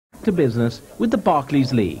back to business with the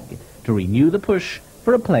Barclays League to renew the push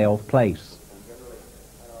for a playoff place.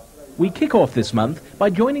 We kick off this month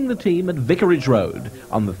by joining the team at Vicarage Road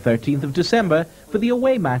on the 13th of December for the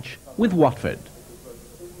away match with Watford.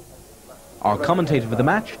 Our commentator for the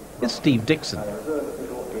match is Steve Dixon.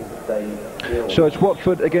 So it's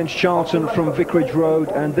Watford against Charlton from Vicarage Road,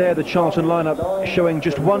 and there the Charlton lineup showing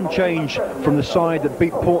just one change from the side that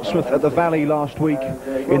beat Portsmouth at the Valley last week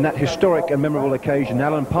in that historic and memorable occasion.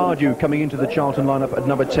 Alan Pardew coming into the Charlton lineup at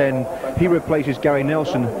number 10. He replaces Gary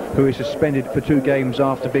Nelson, who is suspended for 2 games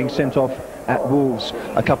after being sent off at Wolves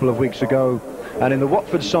a couple of weeks ago. And in the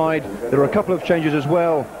Watford side, there are a couple of changes as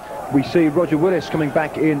well. We see Roger Willis coming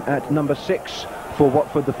back in at number 6 for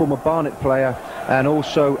Watford, the former Barnet player, and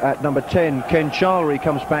also at number 10, Ken Charlery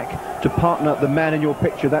comes back to partner the man in your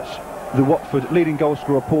picture. That's the Watford leading goal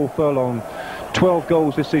scorer, Paul Furlong. 12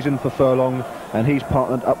 goals this season for Furlong, and he's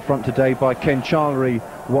partnered up front today by Ken Charlery,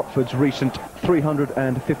 Watford's recent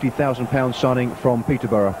 £350,000 signing from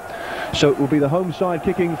Peterborough. So it will be the home side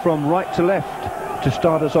kicking from right to left to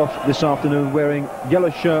start us off this afternoon, wearing yellow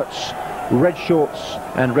shirts, red shorts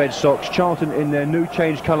and red socks. Charlton in their new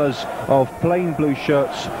change colours of plain blue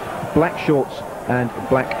shirts, black shorts and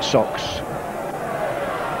black socks.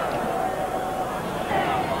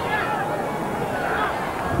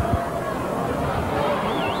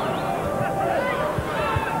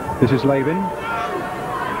 This is Lavin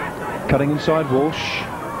cutting inside Walsh.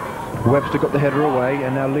 Webster got the header away,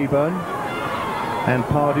 and now Leaburn, and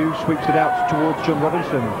Pardew sweeps it out towards John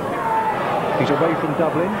Robinson. He's away from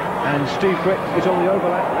Dublin, and Steve Gritt is on the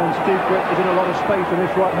overlap, and Steve Gritt is in a lot of space on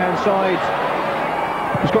this right hand side.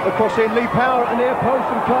 He's got the cross in, Lee Power at the near post,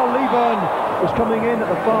 and Carl Leaburn was coming in at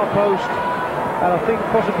the far post, and I think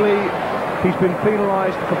possibly he's been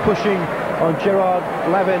penalised for pushing on Gerard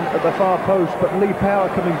Lavin at the far post, but Lee Power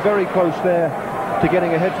coming very close there to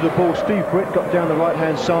getting ahead to the ball. Steve Gritt got down the right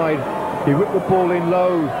hand side, he whipped the ball in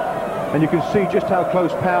low, and you can see just how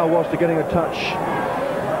close Power was to getting a touch,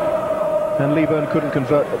 and Leaburn couldn't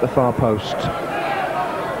convert at the far post.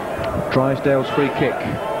 Drysdale's free kick.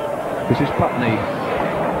 This is Putney.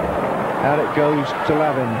 Out it goes to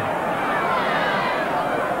Lavin.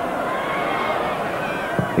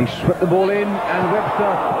 He swept the ball in, and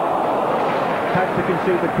Webster had to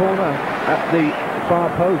concede the corner at the far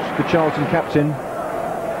post, the Charlton captain.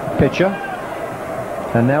 Pitcher.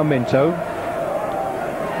 And now Minto.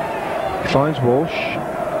 Finds Walsh.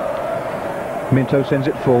 Minto sends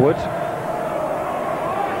it forward.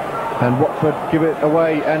 And Watford give it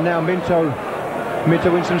away, and now Minto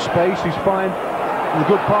in some space. He's fine. A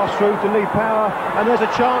good pass through to Lee Power, and there's a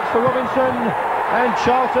chance for Robinson, and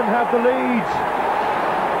Charlton have the lead.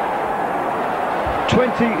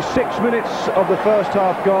 26 minutes of the first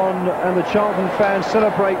half gone, and the Charlton fans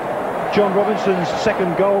celebrate John Robinson's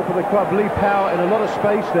second goal for the club. Lee Power in a lot of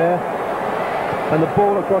space there, and the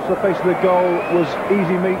ball across the face of the goal was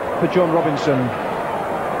easy meat for John Robinson.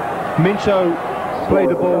 Minto played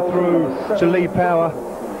the ball through to Lee Power,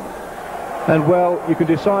 and well, you can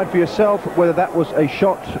decide for yourself whether that was a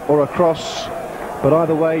shot or a cross, but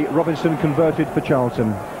either way Robinson converted for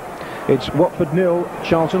Charlton. It's Watford 0,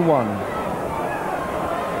 Charlton 1.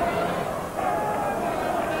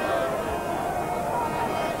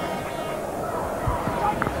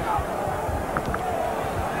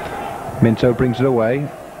 Minto brings it away,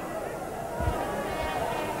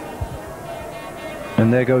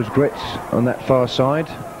 and there goes Gritt on that far side.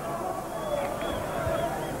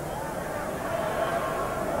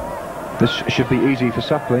 This should be easy for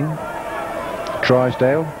Suckling.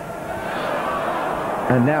 Drysdale,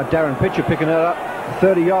 and now Darren Pitcher picking it up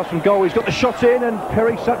 30 yards from goal. He's got the shot in, and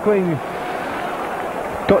Perry Suckling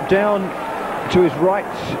got down to his right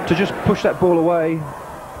to just push that ball away.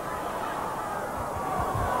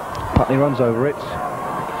 Putney runs over it,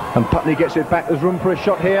 and Putney gets it back. There's room for a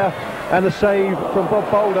shot here, and the save from Bob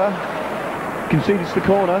Boulder concedes the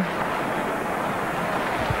corner.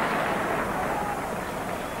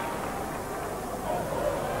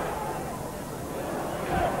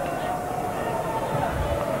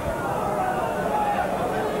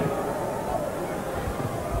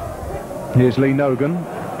 Here's Lee Nogan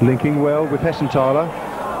linking well with Hessenthaler.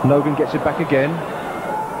 Nogan gets it back again,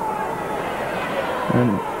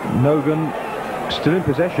 and Nogan still in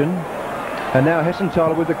possession, and now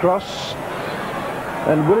Hessenthaler with the cross,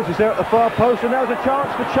 and Willis is there at the far post, and now's a chance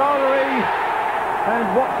for Charlery,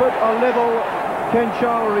 and Watford are level. Ken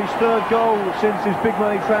Charlery's third goal since his big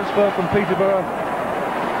money transfer from Peterborough,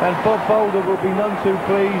 and Bob Boulder will be none too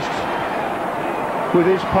pleased with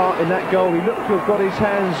his part in that goal. He looked to have got his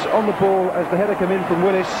hands on the ball as the header came in from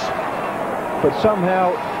Willis, but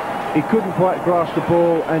somehow he couldn't quite grasp the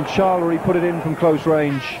ball, and Charlery put it in from close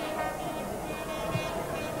range.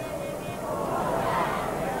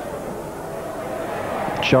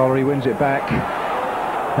 Charlery wins it back,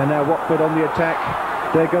 and now Watford on the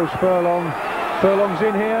attack. There goes Furlong. Furlong's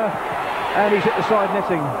in here, and he's hit the side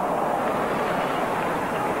netting.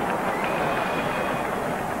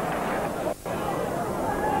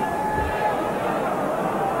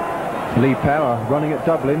 Lee Power running at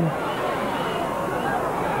Dublin.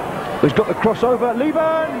 He's got the crossover.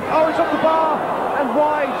 Leaburn! Oh, it's off the bar and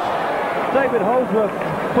wide. David Holdsworth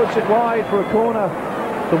puts it wide for a corner.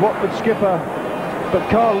 The Watford skipper. But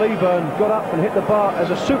Carl Leaburn got up and hit the bar as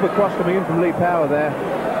a super cross coming in from Lee Power there.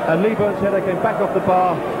 And Leaburn's header came back off the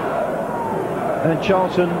bar. And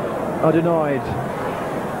Charlton are denied.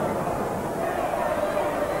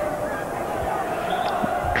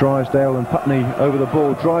 Drysdale and Putney over the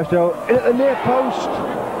ball. Drysdale in at the near post.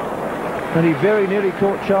 And he very nearly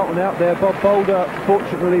caught Charlton out there. Bob Boulder,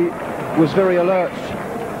 fortunately, was very alert.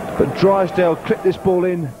 But Drysdale clipped this ball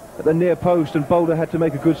in at the near post, and Boulder had to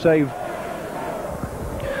make a good save.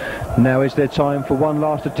 Now is there time for one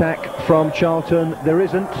last attack from Charlton? There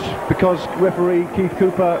isn't, because referee Keith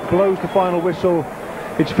Cooper blows the final whistle.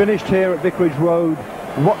 It's finished here at Vicarage Road.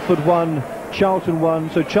 Watford won, Charlton won.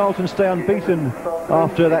 So Charlton stay unbeaten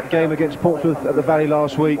after that game against Portsmouth at the Valley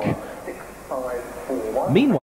last week. Meanwhile,